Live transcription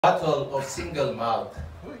bottle of single malt.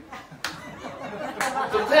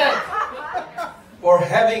 To thank for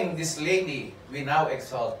having this lady we now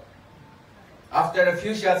exalt. After a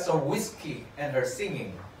few shots of whiskey and her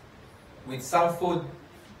singing, with some food,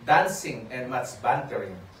 dancing, and much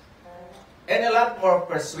bantering, and a lot more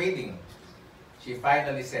persuading, she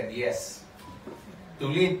finally said yes to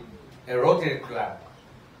lead a Rotary Club,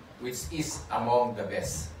 which is among the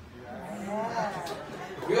best.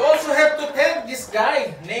 We also have to thank this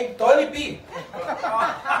guy named Tony P,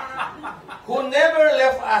 who never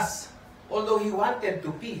left us, although he wanted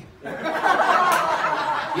to pee.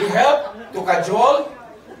 He helped to cajole,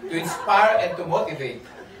 to inspire, and to motivate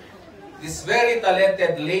this very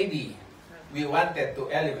talented lady we wanted to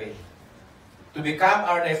elevate, to become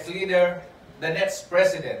our next leader, the next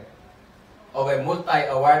president of a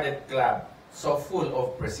multi-awarded club so full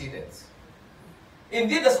of presidents.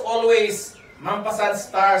 Indeed, as always, ManPaSan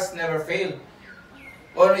stars never fail.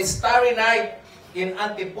 On a starry night in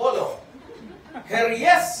Antipolo, her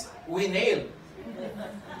yes we nailed.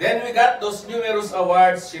 Then we got those numerous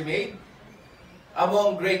awards she made.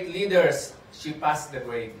 Among great leaders, she passed the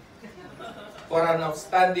grade. For an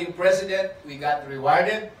outstanding president, we got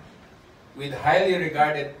rewarded. With highly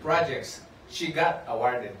regarded projects, she got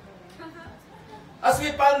awarded. As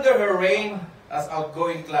we ponder her reign as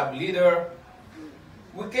outgoing club leader,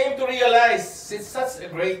 we came to realize she's such a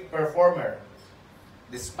great performer.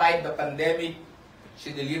 Despite the pandemic,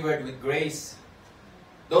 she delivered with grace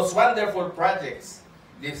those wonderful projects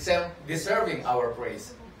deserving our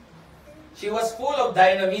praise. She was full of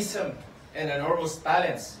dynamism and enormous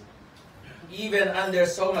talents. Even under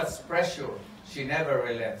so much pressure, she never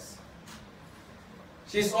relents.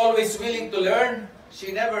 She's always willing to learn.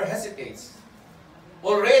 She never hesitates.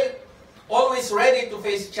 Always ready to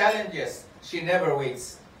face challenges. She never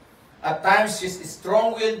waits. At times, she's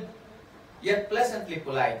strong-willed, yet pleasantly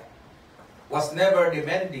polite. Was never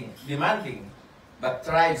demanding, but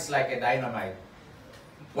thrives like a dynamite.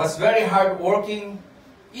 Was very hard-working,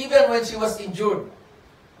 even when she was injured.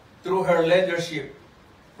 Through her leadership,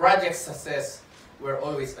 project success were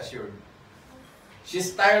always assured.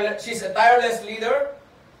 She's a tireless leader.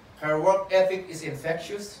 Her work ethic is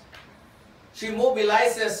infectious. She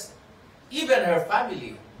mobilizes even her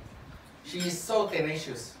family. She is so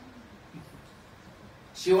tenacious.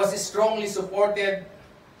 She was strongly supported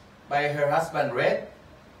by her husband, Red,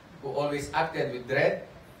 who always acted with dread,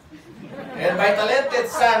 and by talented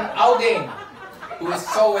son, Dainna, who is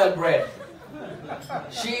so well-bred.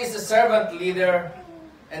 She is a servant leader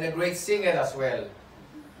and a great singer as well.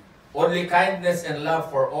 Only kindness and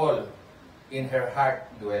love for all in her heart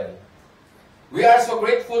dwell. We are so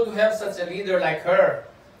grateful to have such a leader like her.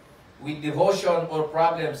 With devotion, all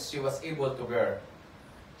problems she was able to bear.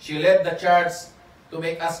 She led the charge to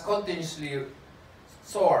make us continuously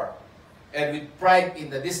soar, and with pride in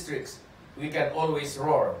the districts, we can always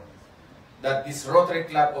roar that this Rotary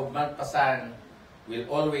Club of ManPaSan will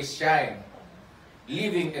always shine,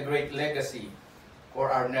 leaving a great legacy for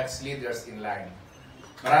our next leaders in line.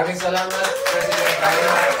 Maraming salamat, President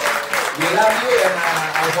Dainna. We love you, and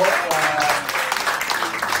I hope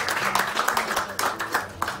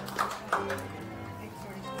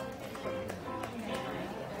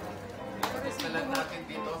natin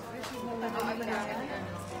dito.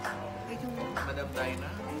 Madam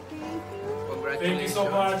Dainna, congratulations. Thank you so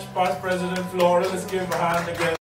much, Past President Floro. Let's give a hand again.